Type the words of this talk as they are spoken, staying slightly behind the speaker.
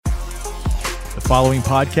The following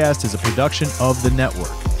podcast is a production of the network.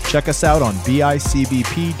 Check us out on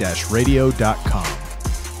bicbp-radio.com.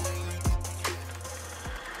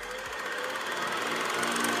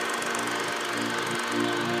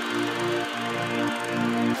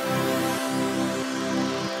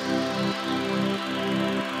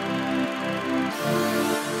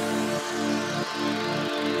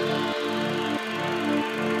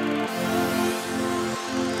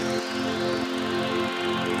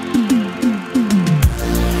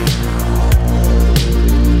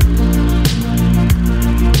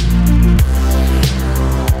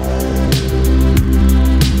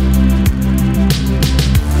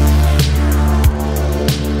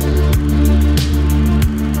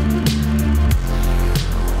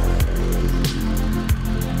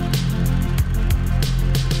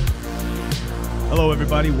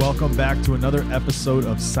 Welcome back to another episode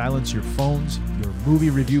of Silence Your Phones, your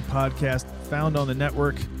movie review podcast found on the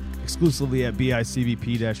network exclusively at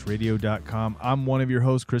bicbp-radio.com. I'm one of your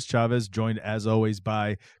hosts, Chris Chavez, joined as always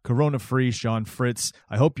by Corona-free Sean Fritz.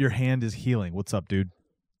 I hope your hand is healing. What's up, dude?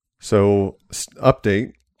 So,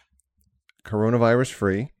 update, coronavirus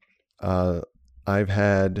free. I've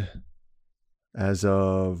had, as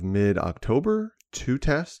of mid-October, 2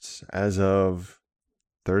 tests. As of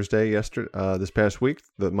Thursday, this past week,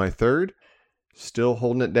 my third, still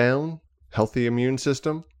holding it down. Healthy immune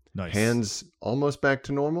system. Nice. Hands almost back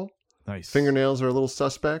to normal. Nice. Fingernails are a little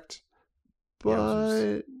suspect,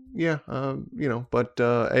 but but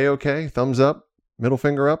A-okay. Thumbs up, middle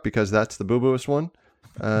finger up, because that's the boo-booest one,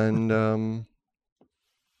 and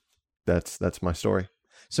that's my story.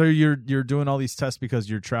 So you're doing all these tests because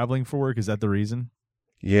you're traveling for work? Is that the reason?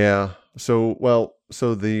 Yeah. So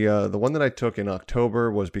the one that I took in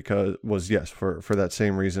October was for that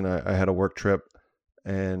same reason. I had a work trip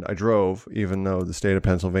and I drove, even though the state of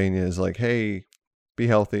Pennsylvania is like, hey, be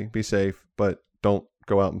healthy, be safe, but don't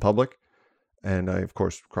go out in public. And I, of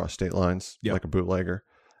course, crossed state lines like a bootlegger.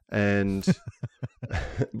 And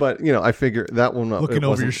but I figure that one looking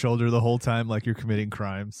over your shoulder the whole time like you're committing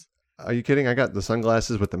crimes. Are you kidding? I got the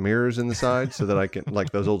sunglasses with the mirrors in the side so that I can,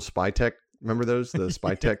 like those old Spy-Tech. Remember those? The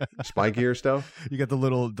Spy-Tech spy gear stuff? You got the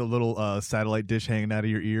little satellite dish hanging out of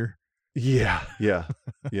your ear? Yeah.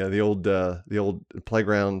 The old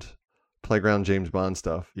playground James Bond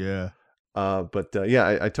stuff. Yeah.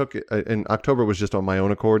 I took it in October. Was just on my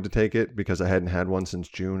own accord to take it because I hadn't had one since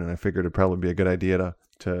June, and I figured it'd probably be a good idea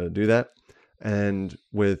to do that. And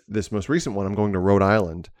with this most recent one, I'm going to Rhode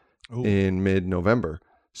Island in mid-November.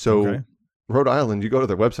 So okay. Rhode Island, you go to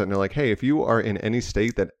their website and they're like, hey, if you are in any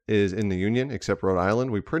state that is in the union except Rhode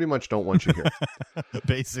Island, we pretty much don't want you here.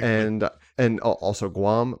 Basically. And also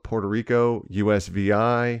Guam, Puerto Rico,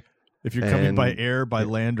 USVI. If you're coming by air, by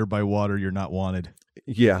land, or by water, you're not wanted.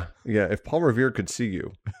 Yeah. If Paul Revere could see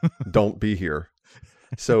you, don't be here.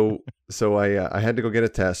 So I had to go get a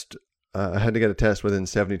test. I had to get a test within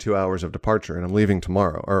 72 hours of departure, and I'm leaving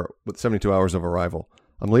tomorrow, or with 72 hours of arrival.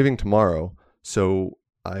 I'm leaving tomorrow, so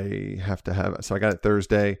I got it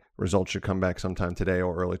Thursday. Results should come back sometime today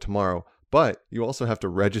or early tomorrow. But you also have to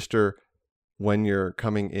register when you're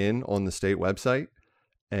coming in on the state website.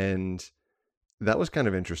 And that was kind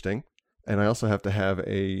of interesting. And I also have to have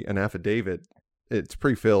an affidavit. It's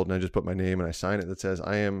pre-filled, and I just put my name and I sign it that says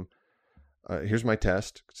I am, here's my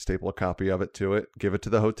test, staple a copy of it to it, give it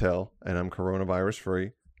to the hotel, and I'm coronavirus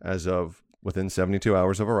free as of within 72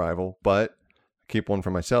 hours of arrival. But keep one for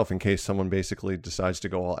myself in case someone basically decides to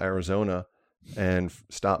go all Arizona and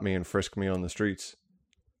stop me and frisk me on the streets.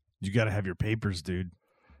 You got to have your papers, dude.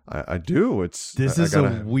 I do. This is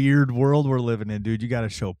a weird world we're living in, dude. You got to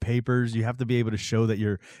show papers. You have to be able to show that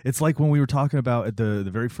you're. It's like when we were talking about at the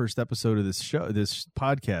very first episode of this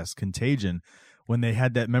podcast, Contagion, when they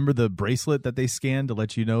had that. Remember the bracelet that they scanned to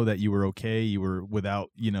let you know that you were okay, you were without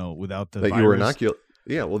the that virus. You were inoculated.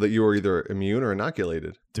 Yeah, well, that you were either immune or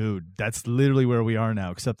inoculated. Dude, that's literally where we are now,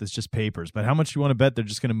 except it's just papers. But how much you want to bet they're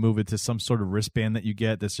just going to move it to some sort of wristband that you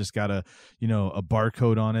get that's just got a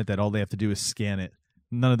barcode on it that all they have to do is scan it.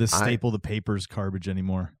 None of this staple the papers garbage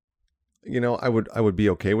anymore. I would be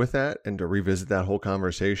okay with that, and to revisit that whole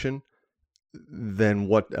conversation. Then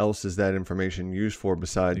what else is that information used for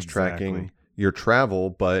besides tracking your travel,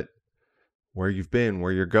 but where you've been,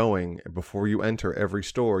 where you're going? Before you enter every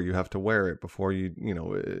store, you have to wear it before you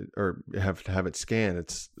or have to have it scanned.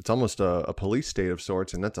 It's almost a police state of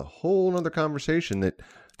sorts, and that's a whole other conversation that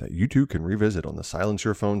you too can revisit on the Silence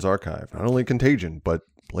Your Phones archive. Not only Contagion, but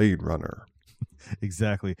Blade Runner.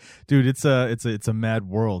 Exactly, dude. It's a mad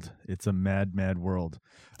world. It's a mad world.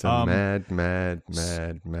 It's a mad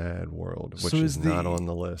world, which is not on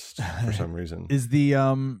the list for some reason. Is the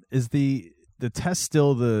the test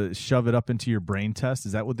still the shove it up into your brain test?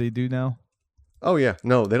 Is that what they do now? Oh yeah,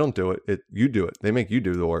 no, they don't do it. You do it. They make you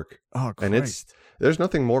do the work. Oh, Christ. And there's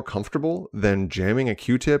nothing more comfortable than jamming a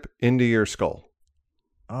Q-tip into your skull.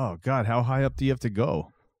 Oh God, how high up do you have to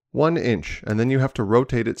go? 1 inch, and then you have to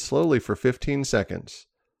rotate it slowly for 15 seconds.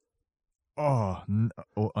 Oh,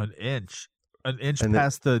 an inch And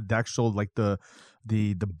past the actual like the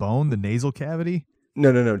bone, the nasal cavity.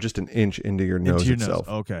 No, just an inch into your nose itself.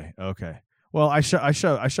 Okay. Well, I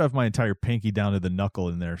shoved my entire pinky down to the knuckle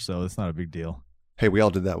in there, so it's not a big deal. Hey, we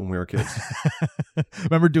all did that when we were kids.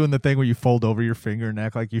 Remember doing the thing where you fold over your finger and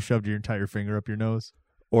act like you shoved your entire finger up your nose?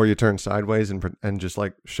 Or you turn sideways and just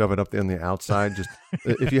like shove it up on the outside. Just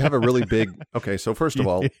if you have a really big. Okay, so first of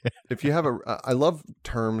all, if you have I love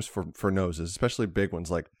terms for noses, especially big ones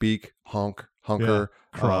like beak, honk, hunker,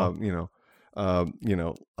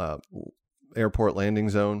 airport landing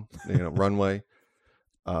zone, runway.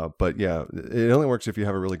 But yeah, it only works if you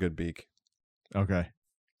have a really good beak. Okay,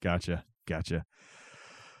 gotcha.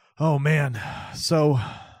 Oh man, so.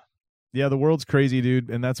 Yeah, the world's crazy, dude,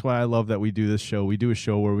 and that's why I love that we do this show. We do a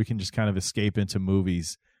show where we can just kind of escape into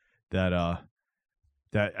movies that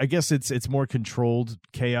I guess it's more controlled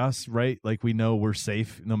chaos, right? Like we know we're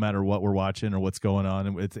safe no matter what we're watching or what's going on,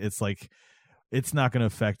 and it's like it's not going to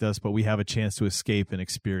affect us, but we have a chance to escape and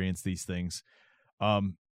experience these things.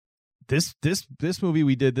 This movie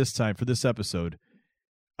we did this time for this episode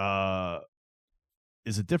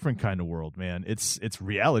is a different kind of world, man. It's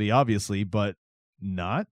reality, obviously, but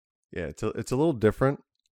not. Yeah, it's a little different,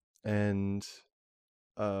 and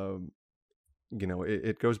it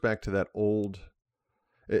goes back to that old.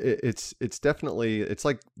 It's definitely it's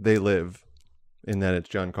like They Live, in that it's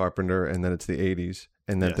John Carpenter and that it's the 80s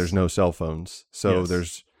and that there's no cell phones, so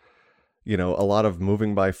there's a lot of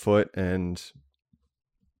moving by foot and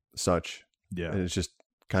such. Yeah, and it's just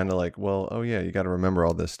kind of like, well, oh yeah, you got to remember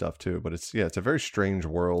all this stuff too. But it's a very strange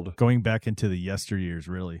world. Going back into the yesteryears,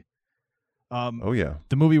 really. Oh yeah.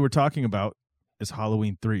 The movie we're talking about is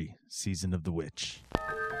Halloween 3: Season of the Witch.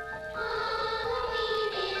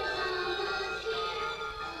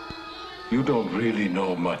 You don't really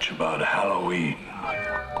know much about Halloween.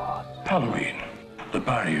 Halloween, the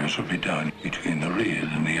barriers will be down between the real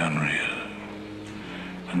and the unreal.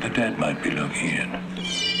 And the dead might be looking in.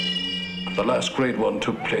 The last great one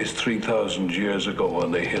took place 3,000 years ago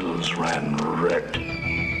when the hills ran red.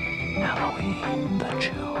 Halloween, the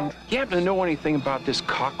children. You happen to know anything about this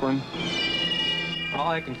Cochran? All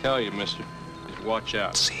I can tell you, mister, is watch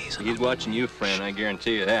out. He's watching you, friend, I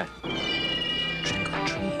guarantee you that. Trick or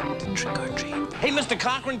treat, trick or treat. Hey, Mr.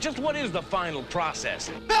 Cochran, just what is the final process?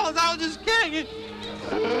 Fellas, I was just kidding.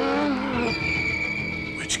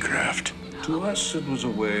 Witchcraft. To us, it was a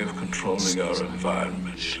way of controlling our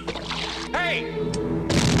environment. Hey!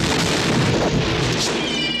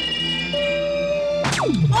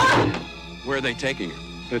 Where are they taking her?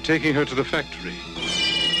 They're taking her to the factory.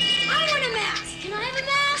 I want a mask. Can I have a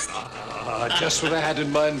mask? Just what I had in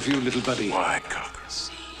mind for you, little buddy. Why,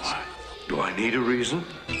 Cochran? Why? Do I need a reason?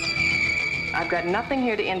 I've got nothing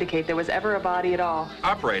here to indicate there was ever a body at all.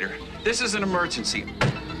 Operator, this is an emergency.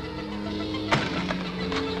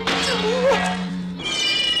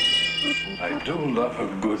 I do love a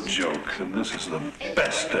good joke, and this is the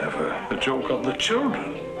best ever. A joke on the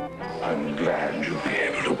children. I'm glad you'll be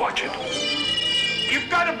able to watch it. You've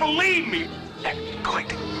got to believe me. They're going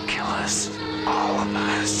to kill us. All of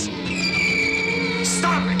us.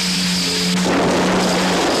 Stop it!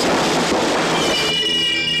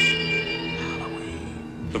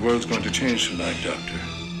 Halloween. The world's going to change tonight, Doctor.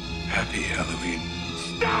 Happy Halloween.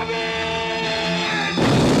 Stop it!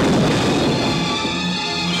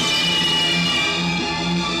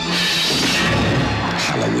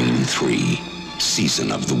 Halloween 3,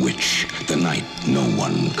 Season of the Witch, the night no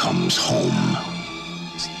one comes home.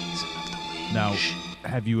 Season of the Witch. Now,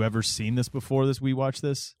 have you ever seen this before we watched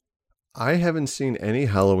this? I haven't seen any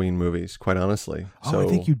Halloween movies, quite honestly. I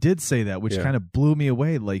think you did say that, which kind of blew me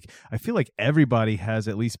away. Like, I feel like everybody has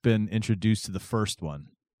at least been introduced to the first one.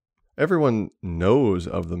 Everyone knows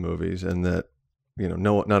of the movies, and that,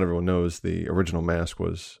 not everyone knows the original mask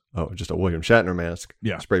was just a William Shatner mask,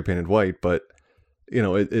 spray painted white. But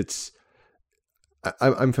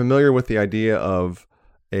I'm familiar with the idea of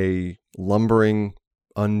a lumbering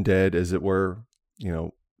undead, as it were,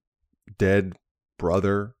 dead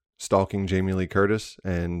brother stalking Jamie Lee Curtis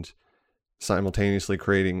and simultaneously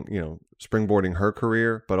creating, springboarding her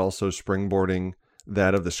career, but also springboarding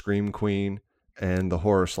that of the Scream Queen and the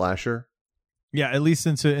horror slasher. Yeah, at least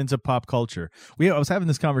into pop culture. I was having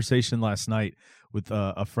this conversation last night with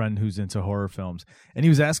a friend who's into horror films, and he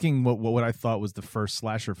was asking what I thought was the first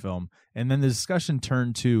slasher film, and then the discussion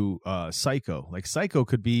turned to Psycho. Like Psycho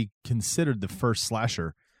could be considered the first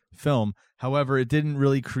slasher film. However, it didn't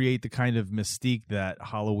really create the kind of mystique that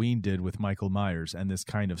Halloween did with Michael Myers and this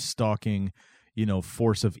kind of stalking,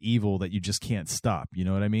 force of evil that you just can't stop. You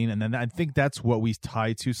know what I mean? And then I think that's what we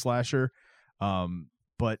tie to slasher.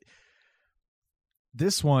 But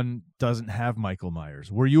this one doesn't have Michael Myers.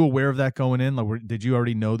 Were you aware of that going in? Like, did you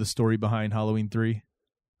already know the story behind Halloween 3?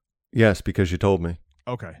 Yes, because you told me.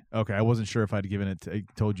 Okay. I wasn't sure if I'd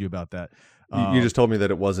told you about that. You just told me that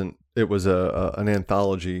it was an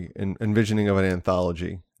anthology, an envisioning of an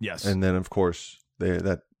anthology. Yes. And then, of course,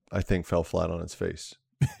 that I think fell flat on its face.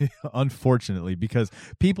 Unfortunately, because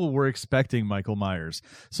people were expecting Michael Myers.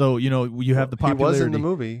 So, you have the popularity. He was in the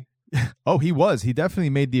movie. Oh, he was. He definitely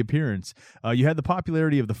made the appearance. You had the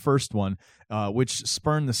popularity of the first one, which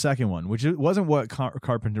spurned the second one, which wasn't what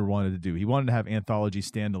Carpenter wanted to do. He wanted to have anthology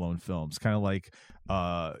standalone films, kind of like,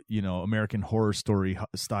 American Horror Story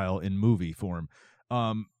style in movie form.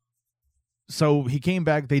 So he came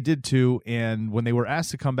back. They did two, and when they were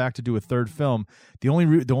asked to come back to do a third film, the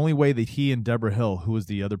only way that he and Deborah Hill, who was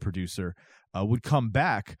the other producer, would come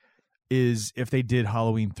back is if they did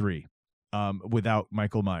Halloween 3. Without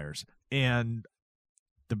Michael Myers. And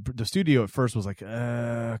the studio at first was like,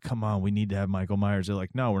 come on, we need to have Michael Myers. They're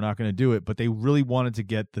like, no, we're not going to do it. But they really wanted to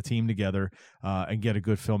get the team together and get a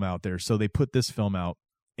good film out there. So they put this film out,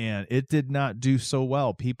 and it did not do so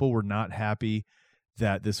well. People were not happy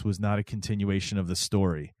that this was not a continuation of the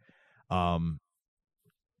story.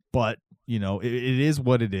 But, it is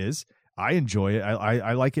what it is. I enjoy it.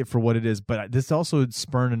 I like it for what it is, but this also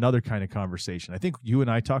spurned another kind of conversation. I think you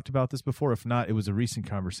and I talked about this before. If not, it was a recent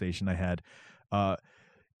conversation I had.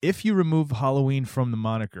 If you remove Halloween from the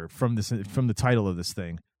moniker, from the title of this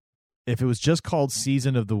thing, if it was just called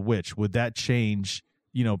Season of the Witch, would that change,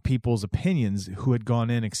 people's opinions who had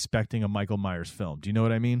gone in expecting a Michael Myers film? Do you know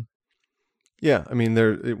what I mean? Yeah, I mean,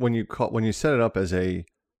 when you set it up as a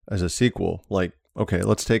sequel, like, okay,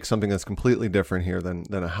 let's take something that's completely different here than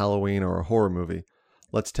a Halloween or a horror movie.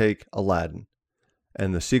 Let's take Aladdin.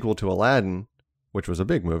 And the sequel to Aladdin, which was a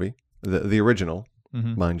big movie, the original,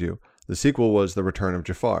 mind you, the sequel was The Return of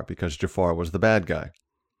Jafar, because Jafar was the bad guy.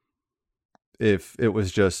 If it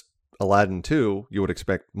was just Aladdin 2, you would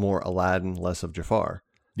expect more Aladdin, less of Jafar.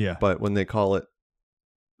 Yeah. But when they call it,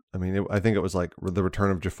 I think it was like The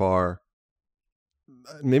Return of Jafar.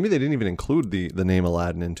 Maybe they didn't even include the name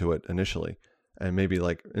Aladdin into it initially. And maybe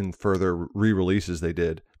like in further re-releases they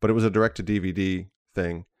did. But it was a direct-to-DVD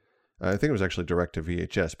thing. I think it was actually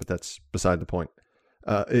direct-to-VHS, but that's beside the point.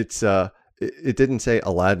 It didn't say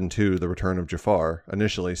Aladdin 2, The Return of Jafar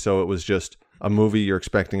initially, so it was just a movie you're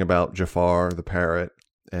expecting about Jafar, the parrot,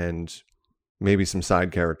 and maybe some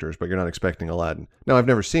side characters, but you're not expecting Aladdin. Now, I've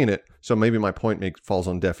never seen it, so maybe my point falls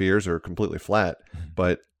on deaf ears or completely flat,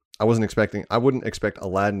 but I wouldn't expect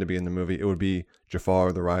Aladdin to be in the movie. It would be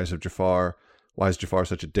Jafar, The Rise of Jafar. Why is Jafar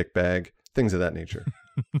such a dickbag? Things of that nature.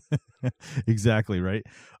 Exactly, right?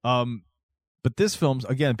 But this film's,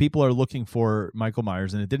 again, people are looking for Michael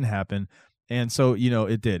Myers, and it didn't happen. And so,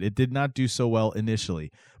 it did. It did not do so well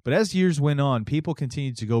initially. But as years went on, people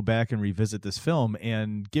continued to go back and revisit this film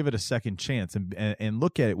and give it a second chance and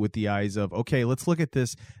look at it with the eyes of, okay, let's look at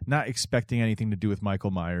this not expecting anything to do with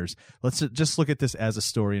Michael Myers. Let's just look at this as a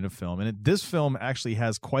story in a film. And this film actually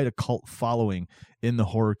has quite a cult following in the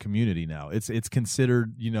horror community now. It's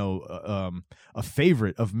considered, a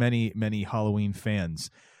favorite of many, many Halloween fans.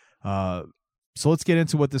 So let's get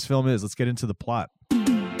into what this film is. Let's get into the plot.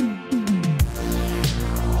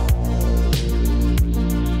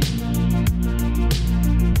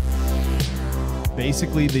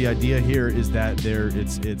 Basically, the idea here is that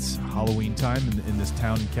it's Halloween time in this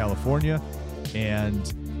town in California, and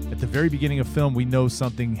at the very beginning of film, we know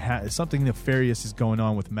something nefarious is going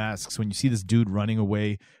on with masks. When you see this dude running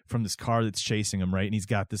away from this car that's chasing him, right, and he's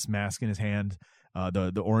got this mask in his hand,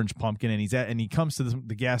 the orange pumpkin, and he comes to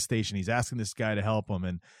the gas station. He's asking this guy to help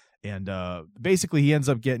him, and basically he ends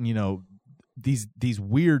up getting these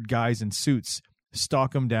weird guys in suits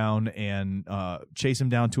stalk him down and chase him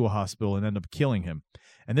down to a hospital and end up killing him.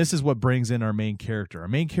 And this is what brings in our main character. Our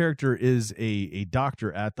main character is a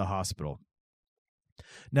doctor at the hospital.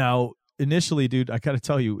 Now, initially, dude, I got to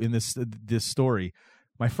tell you, in this story,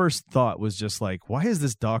 my first thought was just like, why is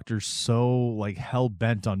this doctor so like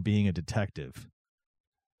hell-bent on being a detective?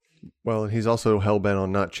 Well, he's also hell-bent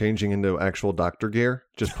on not changing into actual doctor gear,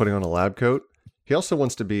 just putting on a lab coat. He also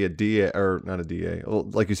wants to be a DA, or not a DA,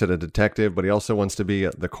 like you said, a detective, but he also wants to be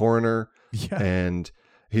the coroner. Yeah. And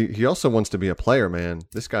he also wants to be a player, man.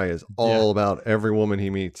 This guy is all about every woman he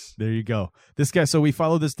meets. There you go. This guy, so we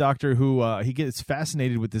follow this doctor who he gets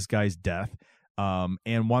fascinated with this guy's death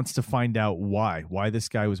and wants to find out why this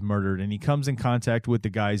guy was murdered. And he comes in contact with the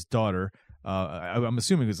guy's daughter. I'm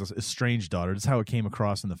assuming it was a strange daughter. That's how it came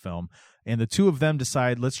across in the film. And the two of them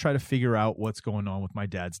decide, let's try to figure out what's going on with my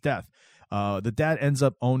dad's death. The dad ends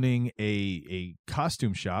up owning a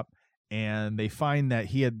costume shop, and they find that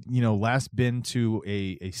he had, last been to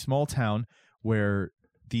a small town where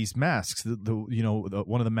these masks,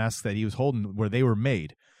 one of the masks that he was holding, where they were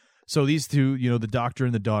made. So these two, the doctor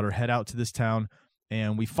and the daughter, head out to this town,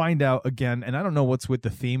 and we find out again, and I don't know what's with the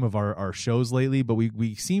theme of our shows lately, but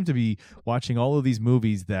we seem to be watching all of these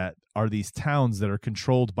movies that are these towns that are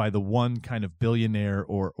controlled by the one kind of billionaire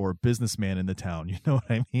or businessman in the town. You know what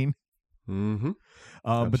I mean? Mm-hmm.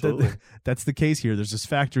 But that's the case here. There's this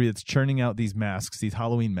factory that's churning out these masks, these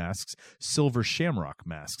Halloween masks, Silver Shamrock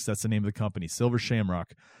masks. That's the name of the company, Silver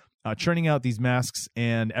Shamrock, churning out these masks,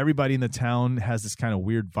 and everybody in the town has this kind of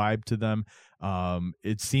weird vibe to them.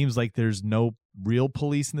 It seems like there's no real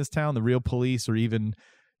police in this town. The real police, or even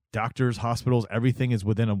doctors, hospitals, everything is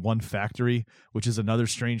within one factory, which is another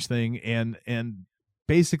strange thing. And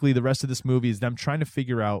basically the rest of this movie is them trying to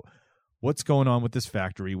figure out what's going on with this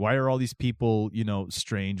factory. Why are all these people,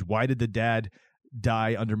 strange? Why did the dad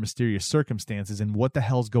die under mysterious circumstances? And what the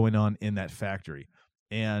hell's going on in that factory?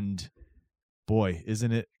 And boy,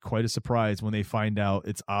 isn't it quite a surprise when they find out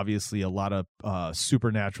it's obviously a lot of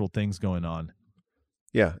supernatural things going on.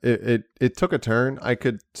 Yeah, it took a turn. I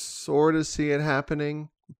could sort of see it happening,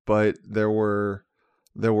 but there were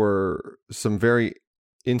some very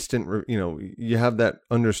instant, you have that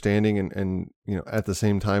understanding and at the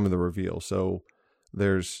same time of the reveal. So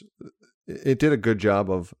it did a good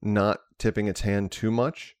job of not tipping its hand too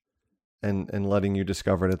much and letting you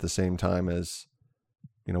discover it at the same time as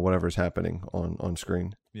whatever's happening on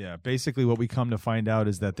screen. Yeah, basically what we come to find out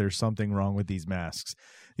is that there's something wrong with these masks.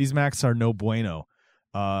 These masks are no bueno.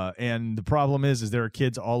 And the problem is there are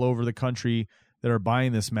kids all over the country that are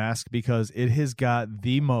buying this mask because it has got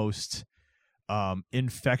the most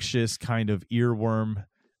infectious kind of earworm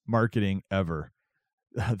marketing ever.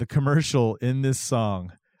 The commercial in this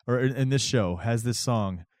song, or in this show, has this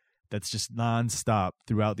song that's just nonstop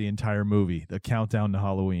throughout the entire movie, the countdown to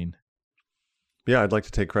Halloween. Yeah, I'd like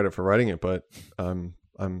to take credit for writing it, but I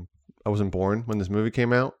wasn't born when this movie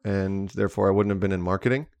came out, and therefore I wouldn't have been in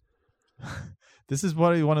marketing. This is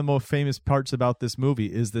one of the most famous parts about this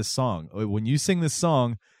movie is this song. When you sing this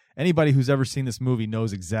song, anybody who's ever seen this movie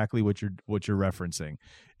knows exactly what you're referencing.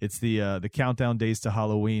 It's the countdown days to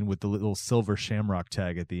Halloween with the little silver shamrock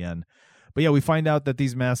tag at the end. But yeah, we find out that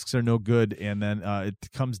these masks are no good, and then it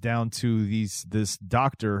comes down to this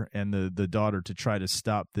doctor and the daughter to try to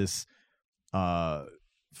stop this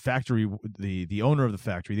factory, the owner of the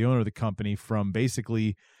factory, the owner of the company, from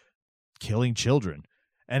basically killing children.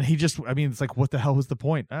 And it's like, what the hell was the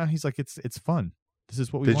point? He's like, it's fun. This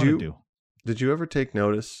is what we want to do. Did you ever take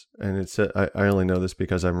notice? And it said, I only know this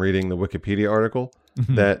because I'm reading the Wikipedia article,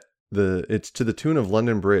 that it's to the tune of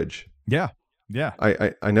London Bridge. Yeah. Yeah.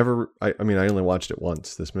 I only watched it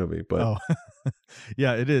once, this movie, but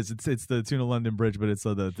yeah, it is. It's the tune of London Bridge, but it's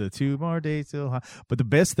the 2 more days till. But the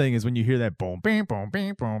best thing is when you hear that boom, bing, boom,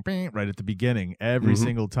 bing, boom, bing, right at the beginning, every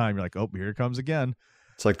single time you're like, oh, here it comes again.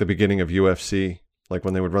 It's like the beginning of UFC, like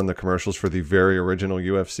when they would run the commercials for the very original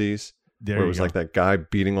UFCs. Where it was like that guy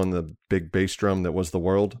beating on the big bass drum that was the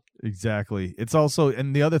world. Exactly. It's also,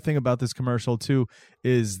 and the other thing about this commercial too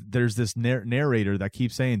is there's this narrator that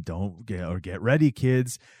keeps saying, "Don't get ready,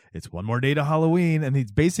 kids. It's one more day to Halloween," and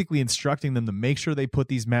he's basically instructing them to make sure they put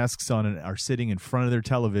these masks on and are sitting in front of their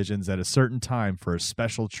televisions at a certain time for a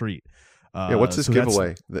special treat. What's this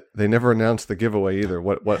giveaway? They never announced the giveaway either.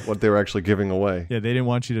 What they were actually giving away? Yeah, they didn't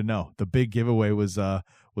want you to know. The big giveaway was a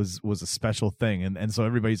special thing, and so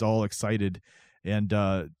everybody's all excited,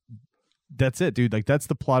 and that's it, dude. Like, that's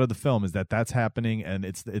the plot of the film, is that's happening, and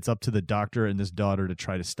it's up to the doctor and this daughter to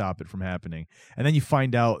try to stop it from happening. And then you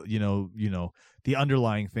find out, the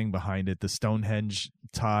underlying thing behind it, the Stonehenge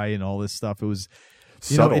tie and all this stuff. It was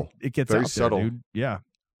subtle. It gets very out subtle, there, dude. Yeah.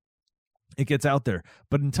 It gets out there,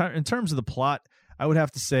 but in terms of the plot, I would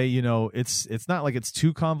have to say, it's not like it's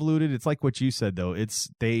too convoluted. It's like what you said, though. It's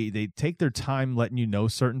they take their time letting you know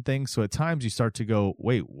certain things, so at times you start to go,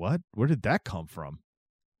 "Wait, what? Where did that come from?"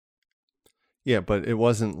 Yeah, but it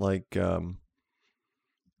wasn't like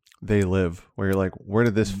They Live, where you're like, "Where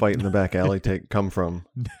did this fight in the back alley come from?"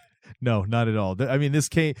 No, not at all. I mean, it's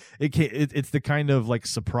the kind of like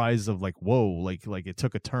surprise of like, whoa, like it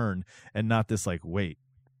took a turn, and not this like, wait,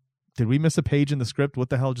 did we miss a page in the script? What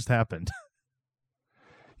the hell just happened?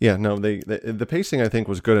 Yeah, no, the pacing I think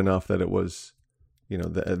was good enough that it was,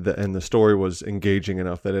 and the story was engaging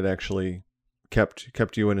enough that it actually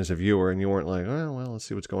kept you in as a viewer, and you weren't like, oh, well, let's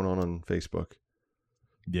see what's going on Facebook.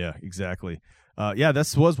 Yeah, exactly.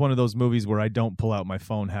 This was one of those movies where I don't pull out my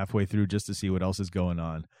phone halfway through just to see what else is going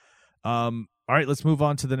on. All right, let's move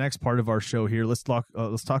on to the next part of our show here. Let's talk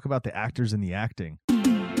about the actors and the acting.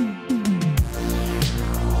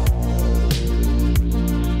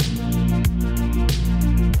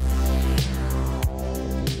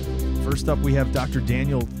 First up, we have Dr.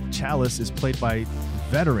 Daniel Chalice, is played by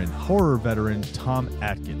horror veteran Tom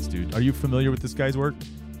Atkins. Dude, are you familiar with this guy's work?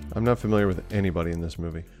 I'm not familiar with anybody in this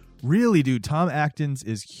movie. Really, dude? Tom Atkins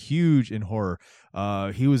is huge in horror.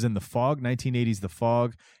 He was in The Fog, 1980's The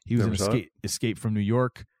Fog. He was in Escape from New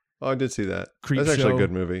York. Oh, I did see that. Creep That's Show. actually a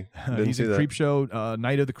good movie. He's in Creep Show,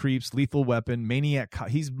 Night of the Creeps, Lethal Weapon, Maniac Cop.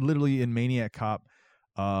 He's literally in Maniac Cop.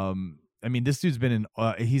 I mean, this dude's been in.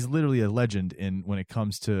 He's literally a legend when it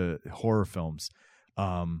comes to horror films.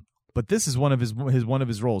 But this is one of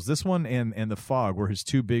his roles. This one and The Fog were his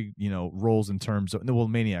two big roles in terms of. Well,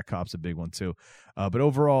 Maniac Cop's a big one too. But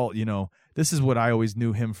overall, this is what I always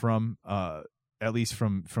knew him from. At least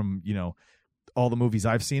from all the movies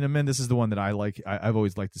I've seen him in. This is the one that I like. I've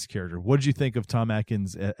always liked this character. What did you think of Tom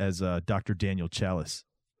Atkins as Dr. Daniel Chalice?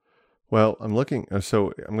 Well, I'm looking.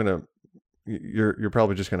 So I'm gonna. You're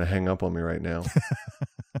probably just gonna hang up on me right now.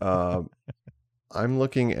 I'm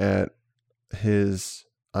looking at his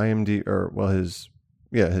IMDb,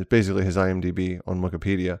 basically his IMDb on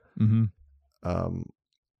Wikipedia. Mm-hmm.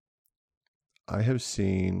 I have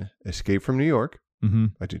seen Escape from New York. Mm-hmm.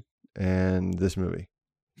 I did, and this movie.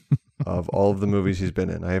 Of all of the movies he's been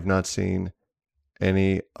in, I have not seen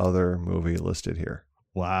any other movie listed here.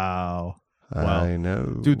 Wow. I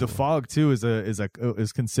know, dude. The Fog too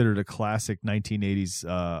is considered a classic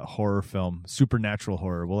 1980s horror film, supernatural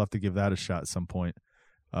horror. We'll have to give that a shot at some point.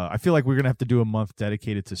 I feel like we're gonna have to do a month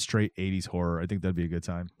dedicated to straight 80s horror. I think that'd be a good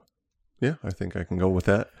time. Yeah, I think I can go with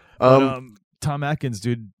that. Tom Atkins,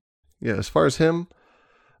 dude. Yeah, as far as him,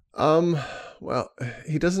 well,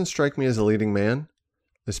 he doesn't strike me as a leading man,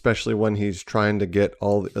 especially when he's trying to get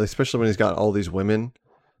especially when he's got all these women,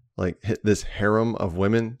 like this harem of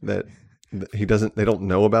women that. They don't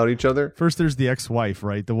know about each other. First, there's the ex-wife,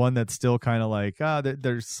 right? The one that's still kind of like,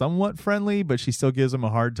 they're somewhat friendly, but she still gives him a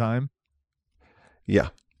hard time.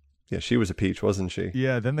 Yeah. Yeah, she was a peach, wasn't she?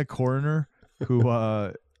 Yeah, then the coroner, who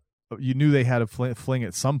you knew they had a fling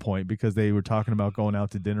at some point because they were talking about going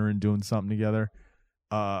out to dinner and doing something together.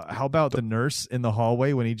 How about the nurse in the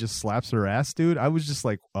hallway when he just slaps her ass, dude? I was just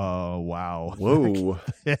like, wow. Whoa.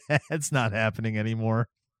 It's not happening anymore.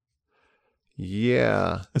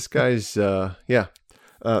 Yeah, this guy's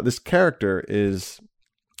this character is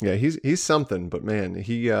he's something, but man,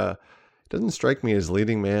 he doesn't strike me as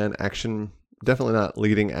leading man action, definitely not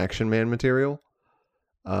leading action man material.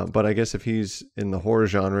 But I guess if he's in the horror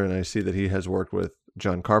genre, and I see that he has worked with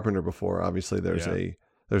John Carpenter before, obviously there's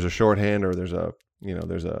a shorthand, or there's a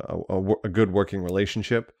good working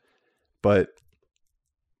relationship. But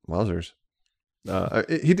wowzers,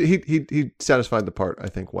 he satisfied the part, I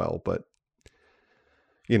think, well, but.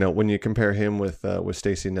 When you compare him with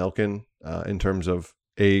Stacey Nelkin in terms of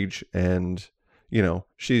age, and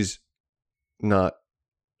she's not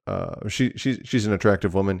she's an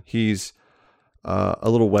attractive woman. He's a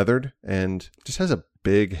little weathered and just has a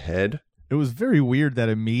big head. It was very weird, that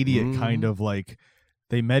immediate kind of like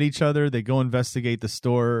they met each other, they go investigate the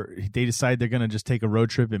store, they decide they're going to just take a road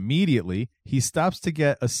trip immediately. He stops to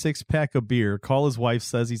get a 6-pack of beer, his ex-wife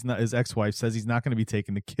says he's not going to be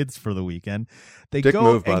taking the kids for the weekend. They Dick go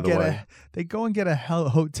move, and by the way. They go and get a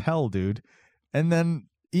hotel, dude. And then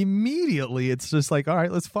immediately it's just like, all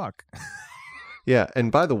right, let's fuck. Yeah,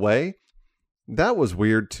 and by the way, that was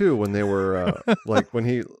weird too when they were when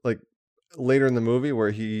he later in the movie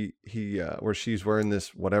where where she's wearing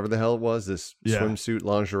this whatever the hell it was, this swimsuit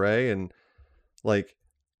lingerie, and like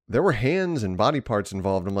there were hands and body parts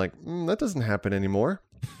involved. I'm like, that doesn't happen anymore.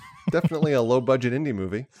 Definitely a low budget indie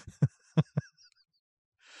movie.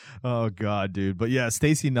 Oh god, dude. But yeah,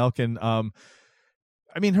 Stacey Nelkin,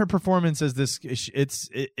 I mean, her performance as this,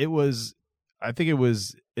 it was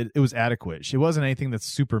adequate. She wasn't anything that's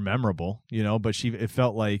super memorable, but it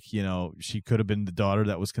felt like, she could have been the daughter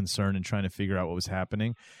that was concerned and trying to figure out what was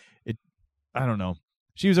happening. I don't know.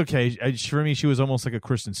 She was okay. For me, she was almost like a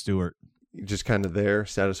Kristen Stewart. Just kind of there,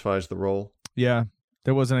 satisfies the role. Yeah.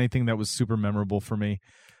 There wasn't anything that was super memorable for me.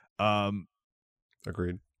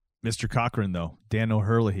 Agreed. Mr. Cochran, though, Dan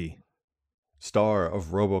O'Herlihy, star of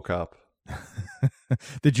RoboCop.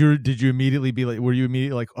 Did you immediately be like? Were you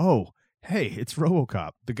immediately like, oh, hey, it's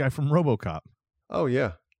RoboCop, the guy from RoboCop? Oh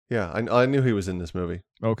yeah. I knew he was in this movie.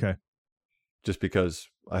 Okay. Just because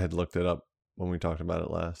I had looked it up when we talked about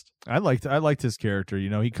it last. I liked his character. You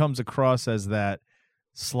know, he comes across as that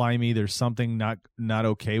slimy. There's something not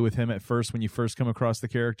okay with him at first when you first come across the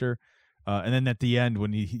character, and then at the end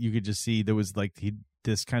when you could just see there was like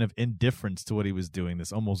this kind of indifference to what he was doing,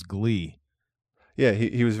 this almost glee. Yeah,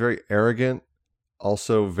 he was very arrogant,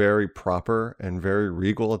 also very proper and very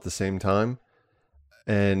regal at the same time.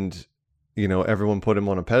 And, you know, everyone put him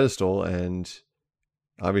on a pedestal and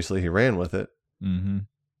obviously he ran with it. Mm-hmm.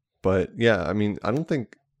 But yeah, I mean, I don't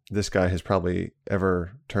think this guy has probably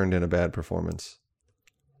ever turned in a bad performance.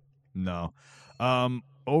 No.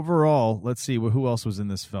 Overall, let's see who else was in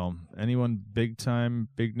this film. Anyone big time,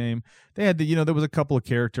 big name? They had there was a couple of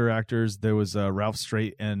character actors. There was Ralph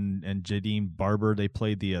Straight and Jadine Barber. They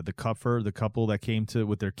played the couple that came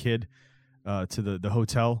with their kid to the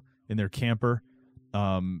hotel in their camper.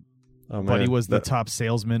 Buddy was the top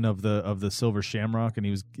salesman of the Silver Shamrock, and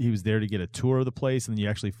he was there to get a tour of the place. And then you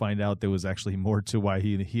actually find out there was actually more to why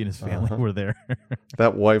he and his family were there.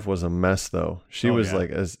 That wife was a mess, though. She was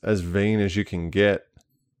like as vain as you can get.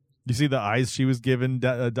 You see the eyes she was given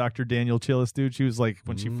Dr. Daniel Chillis, dude? She was like,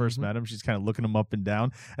 when she first met him, she's kind of looking him up and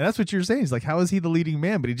down. And that's what you're saying. He's like, how is he the leading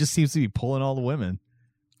man? But he just seems to be pulling all the women.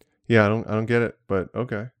 Yeah, I don't get it, but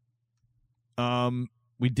okay.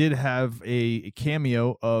 We did have a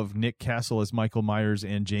cameo of Nick Castle as Michael Myers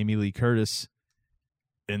and Jamie Lee Curtis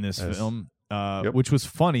in this film, which was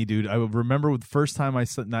funny, dude. I remember the first time I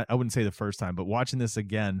wouldn't say the first time, but watching this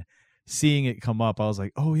again, seeing it come up, I was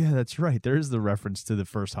like, oh yeah, that's right. There is the reference to the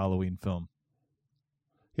first Halloween film.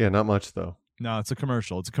 Yeah, not much though. No, it's a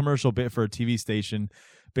commercial. It's a commercial bit for a TV station,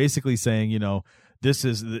 basically saying, this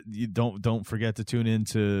is don't forget to tune in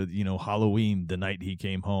to Halloween, the night he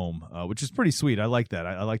came home, which is pretty sweet. I like that.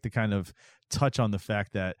 I like to kind of touch on the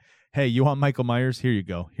fact that, hey, you want Michael Myers? Here you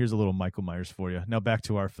go. Here's a little Michael Myers for you. Now back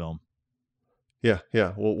to our film. Yeah.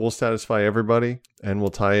 We'll satisfy everybody, and we'll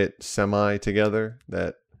tie it semi together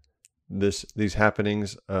that these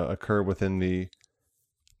happenings occur within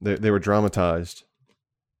they were dramatized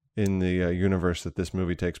in the universe that this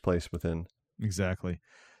movie takes place within. Exactly.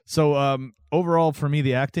 So overall, for me,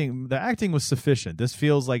 the acting was sufficient. This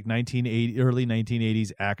feels like early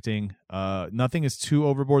 1980s acting. Nothing is too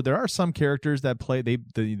overboard. There are some characters that play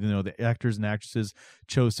the actors and actresses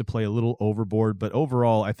chose to play a little overboard, but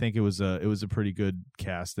overall, I think it was a pretty good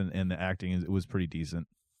cast, and the acting it was pretty decent.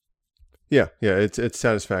 Yeah, it's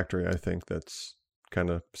satisfactory. I think that's kind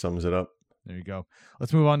of sums it up. There you go.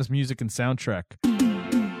 Let's move on to music and soundtrack.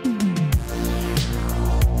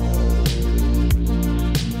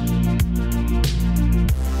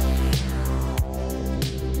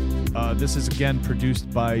 This is again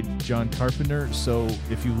produced by John Carpenter, so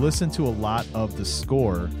if you listen to a lot of the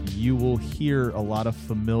score, you will hear a lot of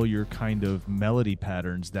familiar kind of melody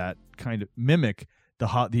patterns that kind of mimic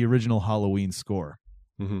the original Halloween score.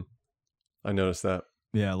 Mm-hmm. I noticed that.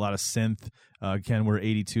 Yeah, a lot of synth. Again, we're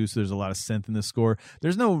 82, so there's a lot of synth in the score.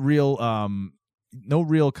 There's no real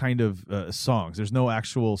kind of songs. There's no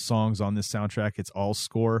actual songs on this soundtrack. It's all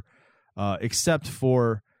score, except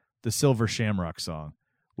for the Silver Shamrock song,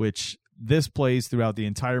 which this plays throughout the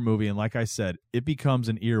entire movie. And like I said, it becomes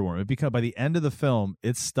an earworm. By the end of the film,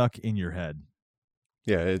 it's stuck in your head.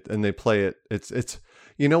 Yeah, and they play it. It's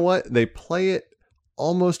you know what? They play it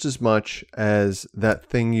almost as much as That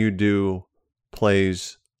Thing You Do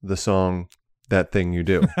plays the song That Thing You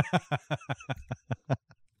Do.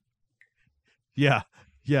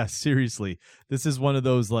 Yeah, seriously. This is one of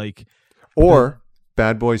those like... Or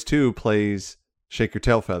Bad Boys 2 plays Shake Your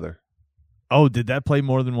Tail Feather. Oh, did that play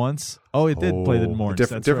more than once? Oh, it did play more than once.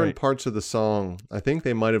 Different parts of the song. I think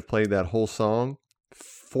they might have played that whole song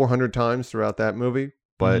 400 times throughout that movie.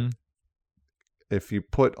 But if you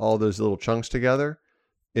put all those little chunks together,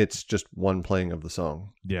 it's just one playing of the song.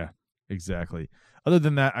 Yeah, exactly. Other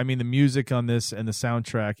than that, I mean, the music on this and the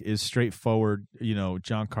soundtrack is straightforward.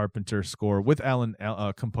 John Carpenter score with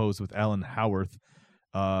composed with Alan Howarth.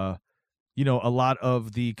 A lot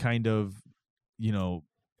of the kind of,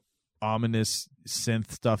 ominous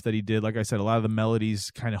synth stuff that he did. Like I said, a lot of the melodies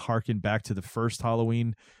kind of harken back to the first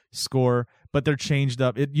Halloween score, but they're changed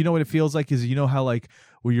up. What it feels like is, how like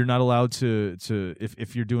where you're not allowed to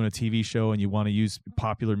if you're doing a TV show and you want to use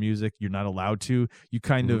popular music, you're not allowed to. You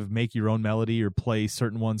kind of make your own melody or play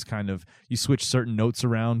certain ones. Kind of you switch certain notes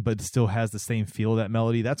around, but it still has the same feel of that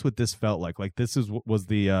melody. That's what this felt like. Like this was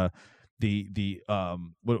the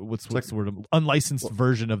what's the word? Unlicensed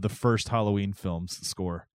version of the first Halloween film's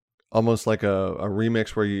score. Almost like a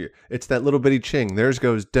remix where it's that little bitty ching. Theirs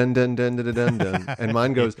goes dun dun dun dun dun dun, and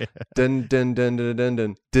mine goes dun dun dun dun dun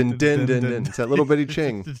dun dun dun dun dun. It's that little bitty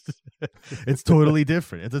ching. It's totally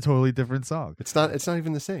different. It's a totally different song. It's not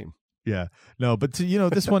even the same. Yeah, no, but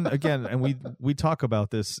this one again, and we talk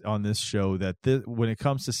about this on this show that when it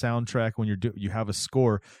comes to soundtrack, when you have a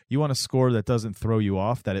score, you want a score that doesn't throw you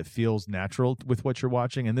off, that it feels natural with what you're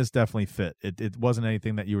watching, and this definitely fit. It wasn't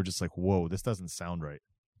anything that you were just like, whoa, this doesn't sound right.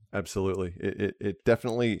 Absolutely, it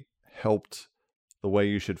definitely helped the way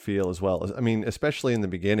you should feel as well. I mean, especially in the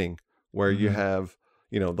beginning where you have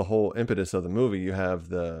the whole impetus of the movie. You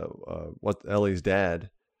have Ellie's dad,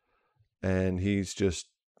 and he's just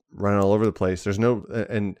running all over the place. There's no,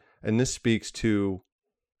 and this speaks to,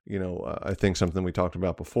 I think something we talked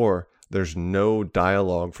about before. There's no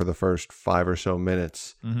dialogue for the first 5 or so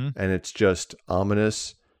minutes, and it's just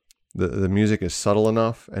ominous. The music is subtle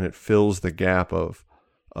enough, and it fills the gap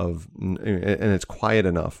and it's quiet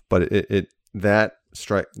enough. But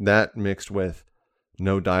that mixed with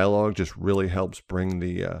no dialogue just really helps bring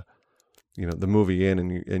the movie in,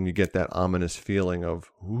 and you get that ominous feeling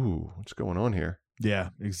of, ooh, what's going on here? Yeah,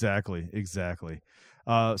 exactly.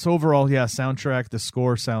 So overall, yeah, soundtrack, the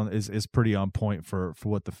score sound is pretty on point for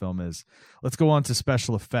what the film is. Let's go on to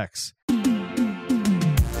special effects.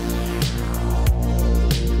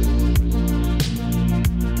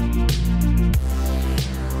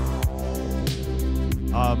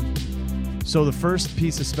 So the first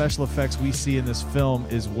piece of special effects we see in this film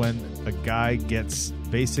is when a guy gets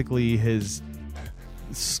basically his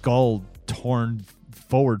skull torn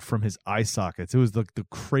forward from his eye sockets. It was the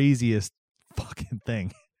craziest fucking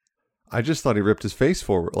thing. I just thought he ripped his face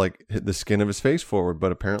forward, like the skin of his face forward,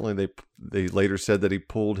 but apparently they later said that he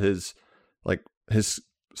pulled his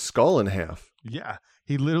skull in half. Yeah,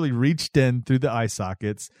 he literally reached in through the eye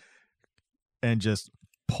sockets and just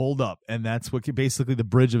pulled up, and that's what basically the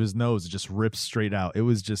bridge of his nose just rips straight out.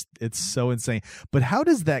 It's so insane. But how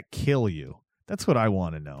does that kill you? That's what I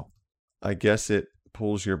want to know. I guess it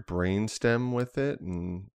pulls your brain stem with it,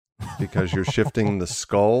 and because you're shifting the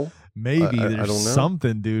skull. Maybe I there's don't know.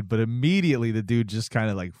 something, dude. But immediately the dude just kind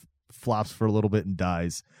of like flops for a little bit and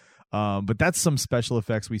dies. But that's some special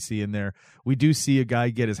effects we see in there. We do see a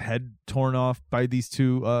guy get his head torn off by these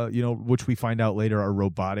two, which we find out later are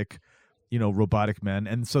robotic men.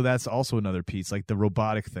 And so that's also another piece, like the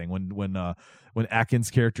robotic thing. When Atkins'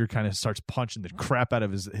 character kind of starts punching the crap out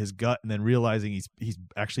of his gut, and then realizing he's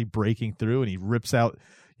actually breaking through, and he rips out,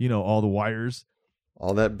 all the wires.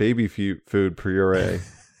 All that baby food puree.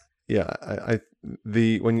 Yeah,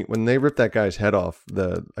 when they ripped that guy's head off,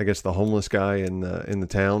 I guess the homeless guy in the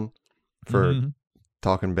town for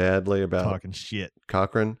talking badly about talking shit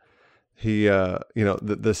Cochran, he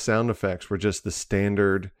the sound effects were just the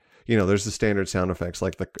standard. There's the standard sound effects,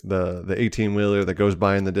 like the 18-wheeler that goes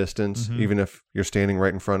by in the distance, even if you're standing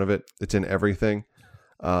right in front of it. It's in everything.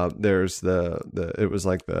 There's it was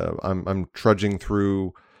like I'm trudging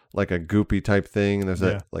through like a goopy type thing, and there's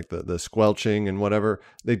that like the squelching and whatever.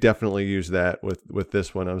 They definitely use that with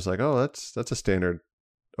this one. I was like, oh, that's a standard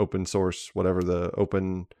open source, whatever, the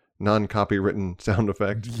open non-copywritten sound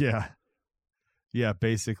effect. Yeah,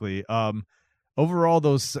 basically. Overall,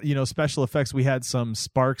 those special effects, we had some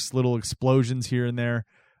sparks, little explosions here and there.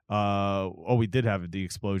 We did have the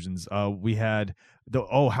explosions. We had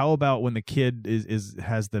how about when the kid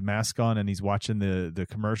has the mask on and he's watching the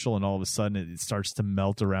commercial, and all of a sudden it starts to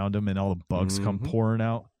melt around him and all the bugs come pouring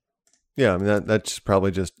out. Yeah, I mean that's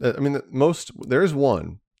probably just. I mean, there is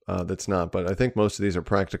one that's not, but I think most of these are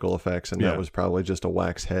practical effects, and that was probably just a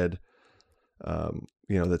wax head,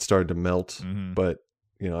 that started to melt, but.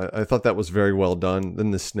 I thought that was very well done.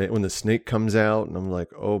 Then when the snake comes out, and I'm like,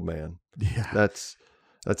 oh man, yeah, that's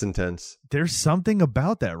intense. There's something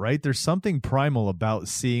about that, right? There's something primal about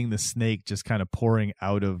seeing the snake just kind of pouring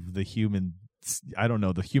out of the human,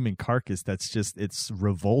 the human carcass. It's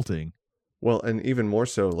revolting. Well, and even more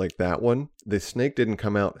so, like that one, the snake didn't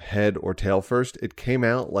come out head or tail first. It came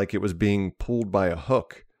out like it was being pulled by a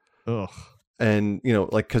hook. Ugh. And,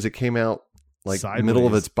 because it came out like sideways. Middle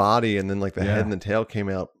of its body, and then like the head and the tail came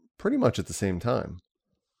out pretty much at the same time.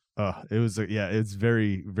 It's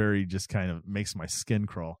very, very just kind of makes my skin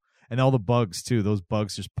crawl. And all the bugs too, those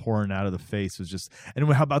bugs just pouring out of the face was just.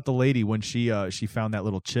 And how about the lady when she found that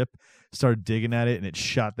little chip, started digging at it, and it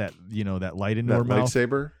shot that that light into her mouth.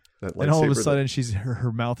 Lightsaber. And all of a sudden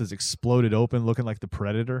her mouth is exploded open, looking like the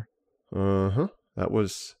Predator. That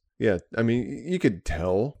was I mean, you could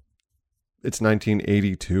tell. It's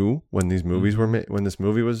 1982 when these movies were made. When this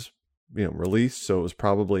movie was released, so it was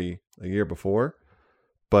probably a year before.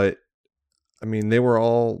 But I mean, they were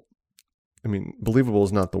all, I mean, believable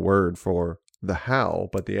is not the word for the how,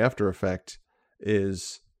 but the after effect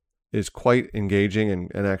is quite engaging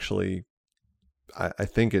and actually, I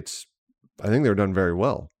think they were done very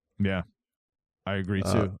well. Yeah, I agree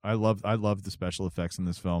too. I love the special effects in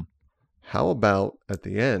this film. How about at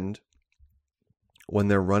the end, when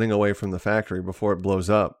they're running away from the factory before it blows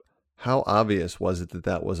up? How obvious was it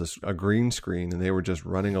that was a green screen and they were just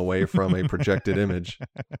running away from a projected image?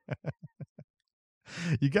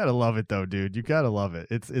 You gotta love it though, dude. You gotta love it.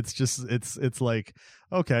 It's like,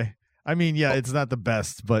 okay. I mean, yeah, it's not the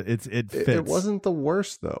best, but it fits. It wasn't the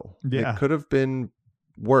worst though. Yeah. It could have been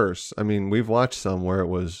worse. I mean, we've watched some where it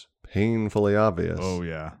was painfully obvious. Oh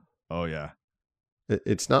yeah.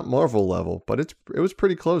 It's not Marvel level, but it was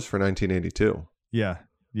pretty close for 1982. Yeah.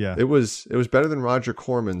 It was better than Roger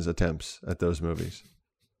Corman's attempts at those movies.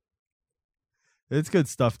 It's good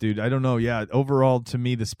stuff, dude. I don't know. Yeah, overall, to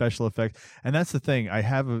me, the special effects, and that's the thing. I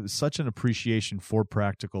have such an appreciation for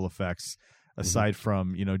practical effects, aside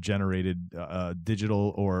from generated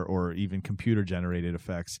digital or even computer generated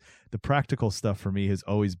effects. The practical stuff for me has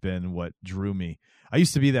always been what drew me. I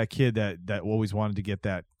used to be that kid that always wanted to get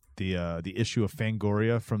the issue of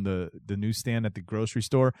Fangoria from the newsstand at the grocery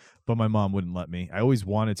store, but my mom wouldn't let me. I always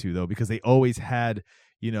wanted to though, because they always had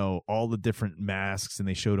all the different masks, and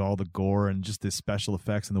they showed all the gore and just the special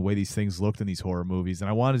effects and the way these things looked in these horror movies. And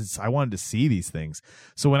I wanted to see these things.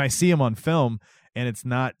 So when I see them on film and it's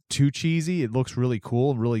not too cheesy, it looks really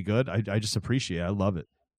cool and really good. I just appreciate it. I love it.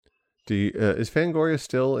 Is Fangoria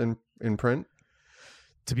still in print?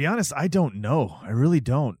 To be honest, I don't know. I really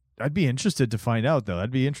don't. I'd be interested to find out though.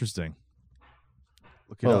 That'd be interesting.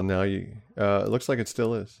 Look it up. Now it looks like it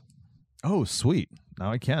still is. Oh, sweet.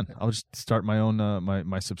 Now I can. I'll just start my own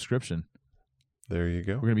my subscription. There you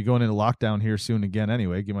go. We're going to be going into lockdown here soon again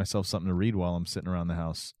anyway. Give myself something to read while I'm sitting around the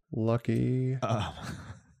house. Lucky.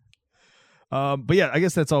 But yeah, I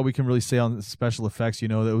guess that's all we can really say on the special effects.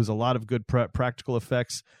 There was a lot of good practical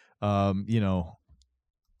effects. For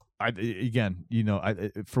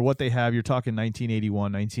what they have, you're talking 1981,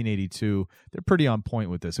 1982. They're pretty on point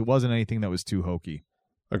with this. It wasn't anything that was too hokey.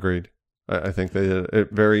 Agreed. I think they did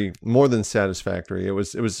it very more than satisfactory. It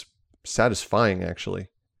was satisfying, actually.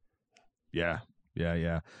 Yeah.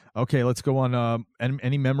 Okay, let's go on.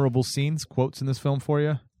 Any memorable scenes, quotes in this film for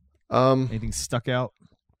you? Anything stuck out?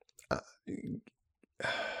 I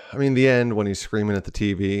mean, the end when he's screaming at the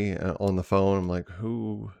TV on the phone. I'm like,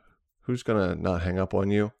 who's gonna not hang up on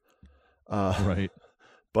you? Right.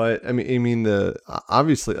 But I mean,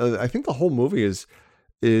 obviously, I think the whole movie is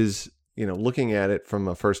looking at it from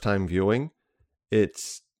a first time viewing,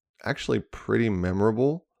 it's actually pretty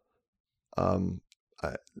memorable.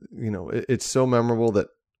 It's so memorable that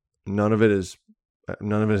none of it is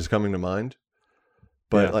coming to mind.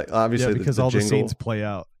 But like obviously, because all jingle, the scenes play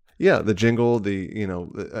out. Yeah, the jingle,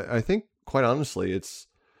 I think quite honestly, it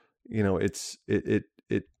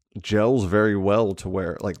gels very well to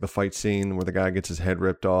where like the fight scene where the guy gets his head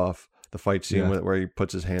ripped off. The fight scene where he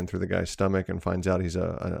puts his hand through the guy's stomach and finds out he's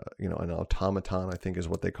an automaton, I think is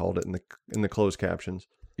what they called it in the closed captions.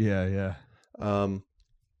 Yeah. The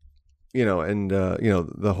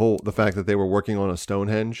fact that they were working on a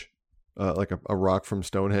Stonehenge, like a rock from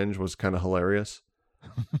Stonehenge, was kind of hilarious.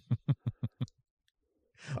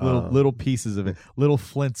 Little pieces of it, little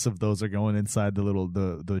flints of those are going inside the little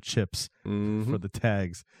the chips for the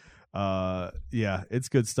tags. Yeah, it's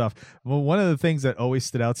good stuff. Well, one of the things that always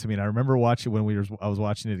stood out to me, and I remember watching when I was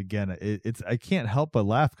watching it again, it's I can't help but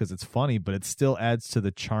laugh because it's funny, but it still adds to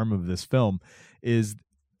the charm of this film, is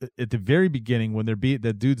at the very beginning when the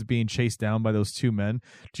dude's being chased down by those two men.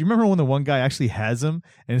 Do you remember when the one guy actually has him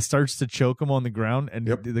and starts to choke him on the ground, and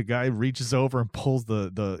the guy reaches over and pulls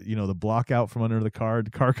the block out from under the car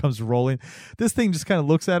comes rolling. This thing just kind of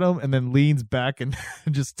looks at him and then leans back and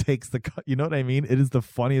just takes the car. You know what I mean? It is the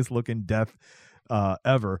funniest looking death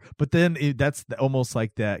ever. But then that's almost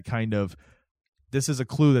like that kind of, this is a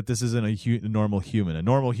clue that this isn't a normal human. A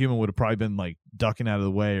normal human would have probably been like ducking out of the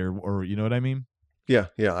way or you know what I mean? Yeah.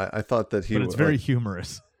 I thought that but it's very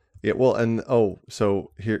humorous. Yeah, well, and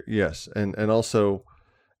so here, yes, and also,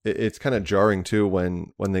 it's kind of jarring too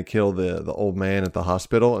when they kill the old man at the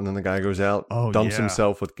hospital, and then the guy goes out, dumps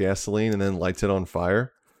himself with gasoline, and then lights it on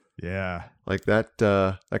fire. Yeah, like that.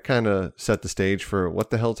 That kind of set the stage for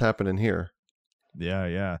what the hell's happening here.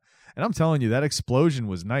 Yeah. And I'm telling you, that explosion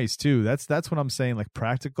was nice too. That's what I'm saying. Like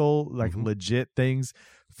practical, like legit things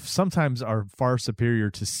sometimes are far superior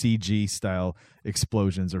to CG style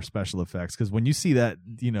explosions or special effects. Because when you see that,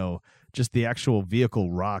 just the actual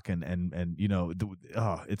vehicle rock and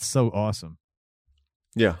it's so awesome.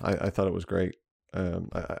 Yeah, I thought it was great.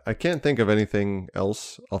 I can't think of anything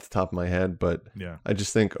else off the top of my head, but yeah, I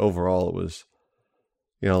just think overall it was,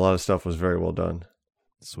 a lot of stuff was very well done.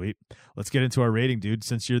 Sweet. Let's get into our rating, dude.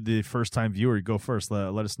 Since you're the first-time viewer, go first.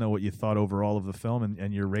 Let us know what you thought overall of the film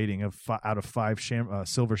and your rating of out of 5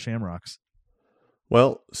 silver shamrocks.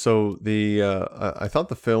 Well, so I thought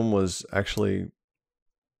the film was actually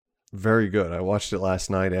very good. I watched it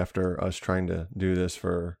last night after us trying to do this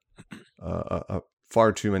for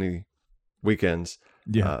far too many weekends,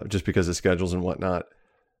 just because of schedules and whatnot.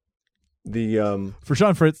 For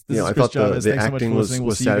Sean Fritz, this is I Chris thought Chavez. the Thanks so much acting for listening. We'll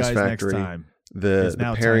was see you guys satisfactory. next time. The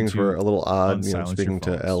pairings were a little odd, speaking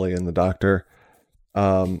to Ellie and the doctor.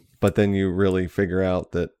 But then you really figure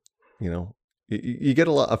out that, you get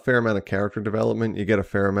a fair amount of character development. You get a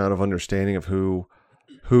fair amount of understanding of who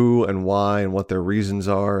and why and what their reasons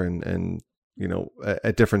are, and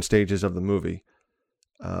at different stages of the movie.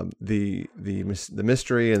 The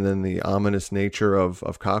mystery and then the ominous nature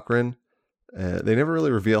of Cochran. They never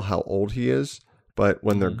really reveal how old he is, but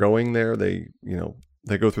when they're going there, they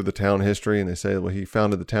go through the town history and they say, well, he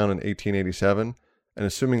founded the town in 1887, and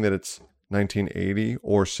assuming that it's 1980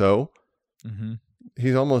 or so,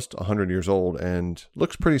 he's almost 100 years old and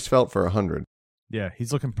looks pretty svelte for 100. Yeah,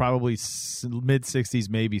 he's looking probably mid-60s,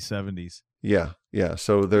 maybe 70s. Yeah.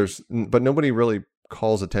 So but nobody really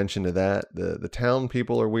calls attention to that. The town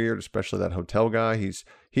people are weird, especially that hotel guy.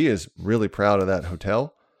 He is really proud of that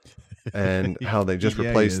hotel and how they just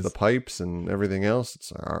replaced the pipes and everything else.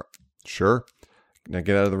 It's sure. Now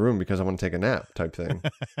get out of the room because I want to take a nap type thing.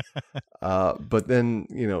 But then,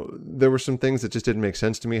 there were some things that just didn't make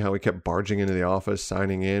sense to me. How he kept barging into the office,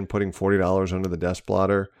 signing in, putting $40 under the desk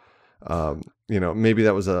blotter. Maybe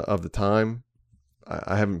that was of the time.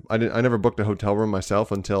 I never booked a hotel room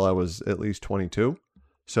myself until I was at least 22.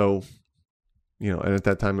 So, and at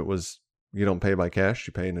that time it was, you don't pay by cash,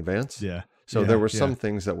 you pay in advance. Yeah. So there were some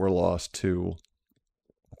things that were lost to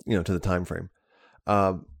the time frame.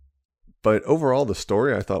 But overall, the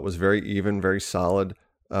story I thought was very even, very solid,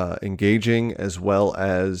 engaging, as well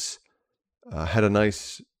as had a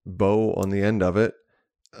nice bow on the end of it.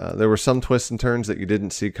 There were some twists and turns that you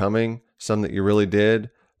didn't see coming, some that you really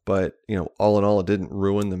did, but all in all, it didn't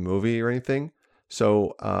ruin the movie or anything.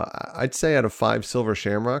 So I'd say out of 5 silver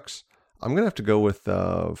shamrocks, I'm gonna have to go with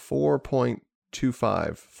 4.25,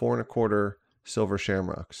 4.25 silver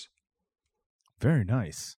shamrocks. Very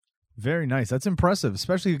nice. Very nice. That's impressive,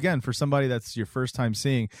 especially, again, for somebody that's your first time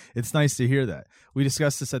seeing. It's nice to hear that. We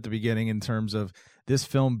discussed this at the beginning in terms of this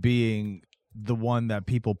film being the one that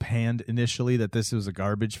people panned initially, that this was a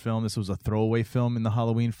garbage film. This was a throwaway film in the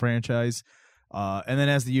Halloween franchise. And then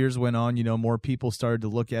as the years went on, more people started to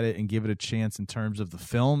look at it and give it a chance in terms of the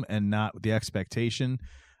film and not the expectation.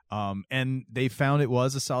 And they found it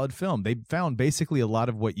was a solid film. They found basically a lot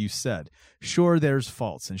of what you said. Sure, there's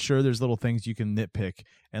faults, and sure, there's little things you can nitpick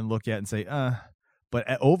and look at and say,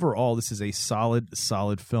 but overall, this is a solid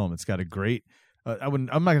film. It's got a great, I'm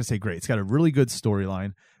not going to say great. It's got a really good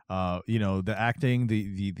storyline. The acting,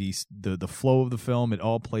 the flow of the film, it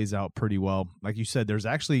all plays out pretty well. Like you said, there's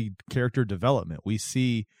actually character development. We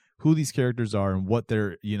see who these characters are and what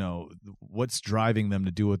they're, what's driving them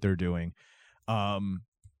to do what they're doing.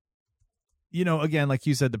 Again, like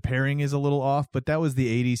you said, the pairing is a little off, but that was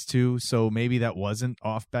the 80s too. So maybe that wasn't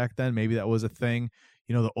off back then. Maybe that was a thing.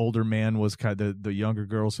 The older man was kind of the younger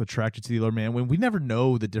girls attracted to the older man, when we never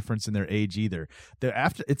know the difference in their age either.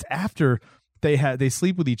 It's after they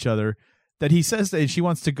sleep with each other that he says that, and she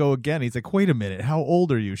wants to go again. He's like, wait a minute, how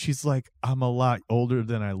old are you? She's like, I'm a lot older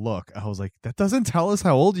than I look. I was like, that doesn't tell us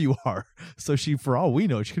how old you are. So she, for all we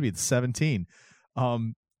know, she could be 17.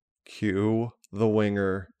 Cue the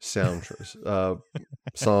Winger soundtrack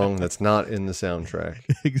song that's not in the soundtrack.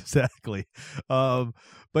 Exactly.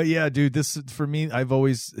 But yeah, dude, this, for me, I've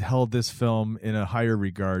always held this film in a higher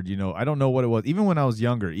regard. I don't know what it was. Even when I was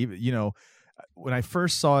younger, when I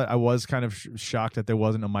first saw it, I was kind of shocked that there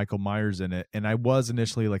wasn't a Michael Myers in it. And I was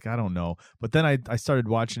initially like, I don't know. But then I started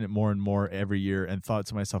watching it more and more every year and thought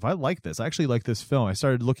to myself, I like this. I actually like this film. I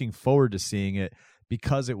started looking forward to seeing it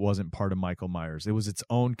because it wasn't part of Michael Myers. It was its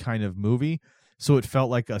own kind of movie. So it felt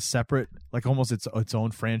like a separate, like almost its own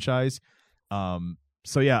franchise.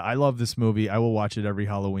 So yeah, I love this movie. I will watch it every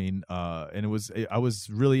Halloween. And I was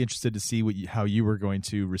really interested to see how you were going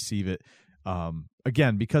to receive it.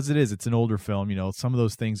 Again, because it's an older film, some of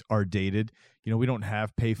those things are dated. We don't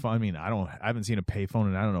have payphone. I mean, I haven't seen a payphone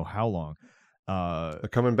in I don't know how long. They're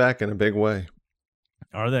coming back in a big way.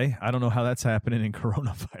 Are they? I don't know how that's happening in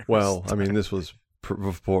coronavirus. Well, I mean, this was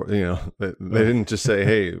before, they didn't just say,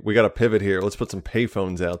 hey, we got to pivot here. Let's put some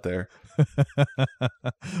payphones out there.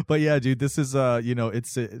 But yeah, dude, this is,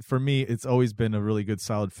 it's for me, it's always been a really good,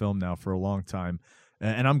 solid film now for a long time.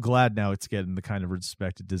 And I'm glad now it's getting the kind of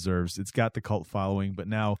respect it deserves. It's got the cult following, but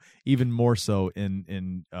now even more so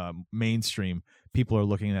in mainstream, people are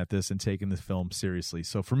looking at this and taking this film seriously.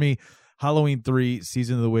 So for me, Halloween 3,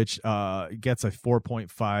 Season of the Witch, gets a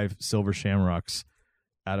 4.5 Silver Shamrocks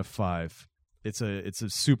out of 5. It's a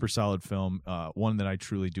super solid film, one that I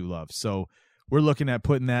truly do love. So we're looking at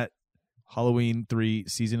putting that Halloween 3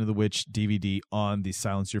 Season of the Witch DVD on the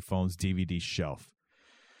Silence Your Phones DVD shelf.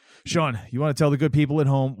 Sean, you want to tell the good people at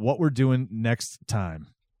home what we're doing next time?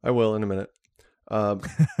 I will in a minute.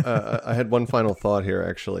 I had one final thought here,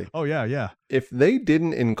 actually. Oh, yeah. If they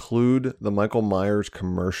didn't include the Michael Myers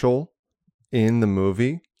commercial in the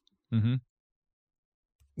movie,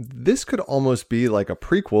 this could almost be like a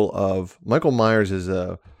prequel of Michael Myers is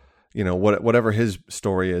whatever his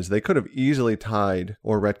story is. They could have easily tied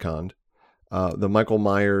or retconned the Michael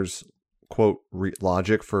Myers quote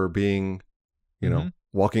logic for being,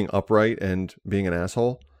 walking upright and being an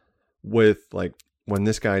asshole with, like, when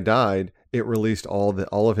this guy died, it released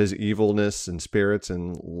all of his evilness and spirits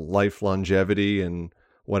and life longevity and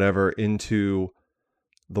whatever into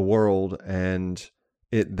the world, and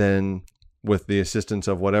it then, with the assistance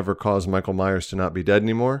of whatever caused Michael Myers to not be dead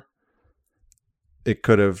anymore, it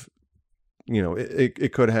could have,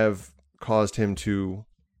 it could have caused him to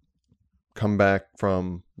come back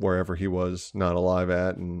from wherever he was not alive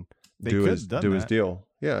at and do his deal.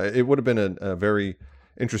 Yeah, it would have been a very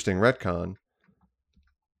interesting retcon.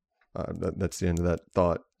 That's the end of that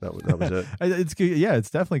thought. That was it. It's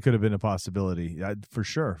definitely could have been a possibility, for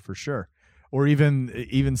sure. Or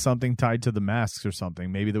even something tied to the masks or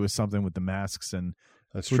something. Maybe there was something with the masks, and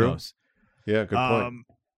that's who true. knows? Yeah, good point.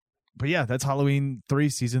 But yeah, that's Halloween 3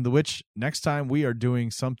 Season of the Witch. Next time we are doing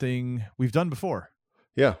something we've done before.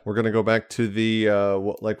 Yeah, we're going to go back to the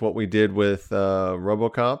like what we did with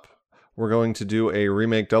RoboCop. We're going to do a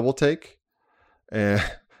remake double take. And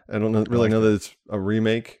I don't really know that it's a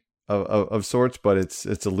remake of sorts, but it's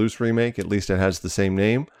a loose remake. At least it has the same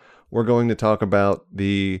name. We're going to talk about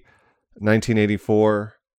the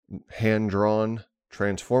 1984 hand-drawn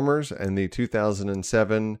Transformers and the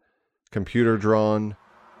 2007 computer-drawn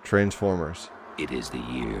Transformers. It is the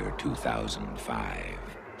year 2005.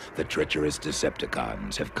 The treacherous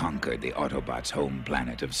Decepticons have conquered the Autobots' home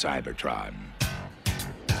planet of Cybertron.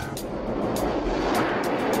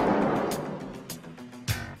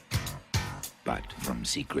 But from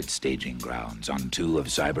secret staging grounds on 2 of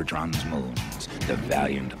Cybertron's moons, the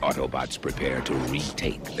valiant Autobots prepare to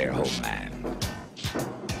retake their homeland.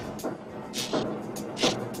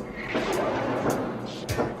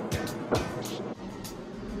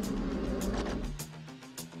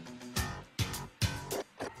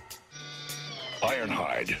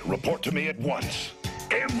 Ironhide, report to me at once.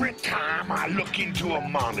 Every time I look into a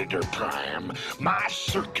monitor, Prime, my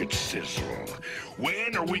circuits sizzle.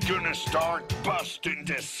 When are we gonna start busting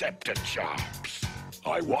Deceptichops?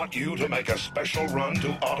 I want you to make a special run to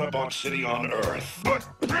Autobot City on Earth. But,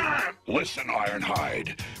 Prime! Listen,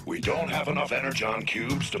 Ironhide, we don't have enough Energon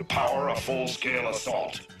cubes to power a full-scale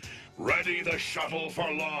assault. Ready the shuttle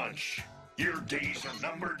for launch. Your days are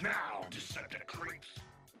numbered now, Decepticreeps.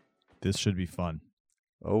 This should be fun.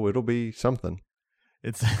 Oh, it'll be something.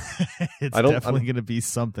 It's definitely going to be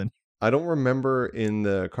something. I don't remember in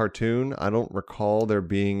the cartoon, I don't recall there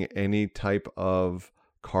being any type of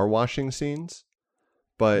car washing scenes.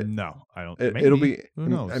 But no, I don't. It'll be. Who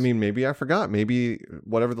knows? I mean, maybe I forgot. Maybe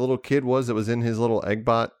whatever the little kid was that was in his little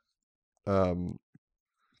Eggbot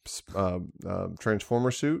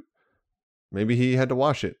Transformer suit, maybe he had to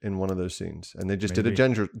wash it in one of those scenes, and they just did a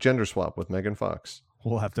gender swap with Megan Fox.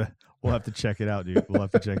 We'll have to check it out, dude. We'll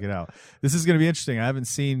have to check it out. This is going to be interesting. I haven't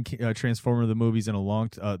seen Transformers the movie in a long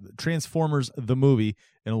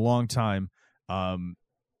time.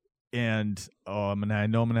 And I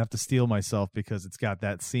know I'm gonna have to steel myself because it's got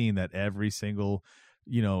that scene that every single,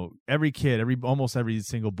 every kid, almost every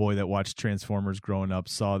single boy that watched Transformers growing up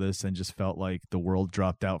saw this and just felt like the world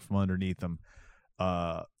dropped out from underneath them.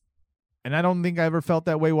 And I don't think I ever felt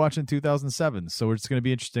that way watching 2007. So it's going to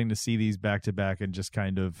be interesting to see these back to back and just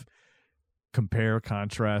kind of compare,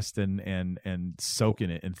 contrast, and soak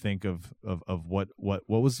in it and think of what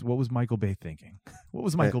was Michael Bay thinking? What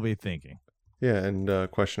was Michael Bay thinking? Yeah,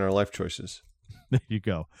 and question our life choices. There you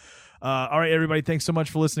go. All right, everybody. Thanks so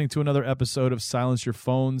much for listening to another episode of Silence Your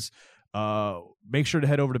Phones. Make sure to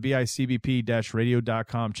head over to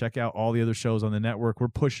bicbp-radio.com. Check out all the other shows on the network. We're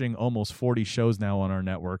pushing almost 40 shows now on our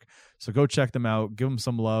network. So go check them out. Give them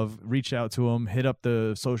some love. Reach out to them. Hit up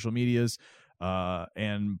the social medias.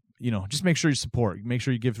 And, just make sure you support. Make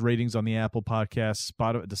sure you give ratings on the Apple Podcast.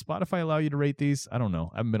 Does Spotify allow you to rate these? I don't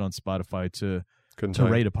know. I haven't been on Spotify to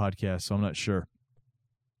rate a podcast, so I'm not sure.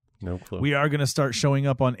 No clue. We are going to start showing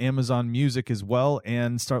up on Amazon Music as well,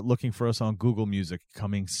 and start looking for us on Google Music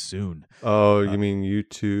coming soon. Oh, you mean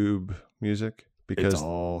YouTube Music? Because it's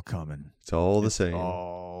all coming. It's all the same.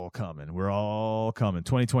 All coming. We're all coming.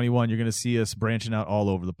 2021, you're going to see us branching out all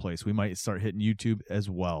over the place. We might start hitting YouTube as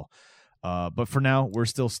well. But for now, we're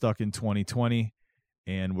still stuck in 2020,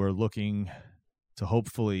 and we're looking to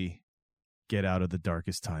hopefully get out of the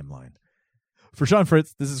darkest timeline. For Sean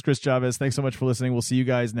Fritz, this is Chris Chavez. Thanks so much for listening. We'll see you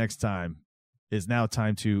guys next time. It's now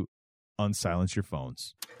time to unsilence your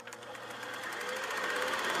phones.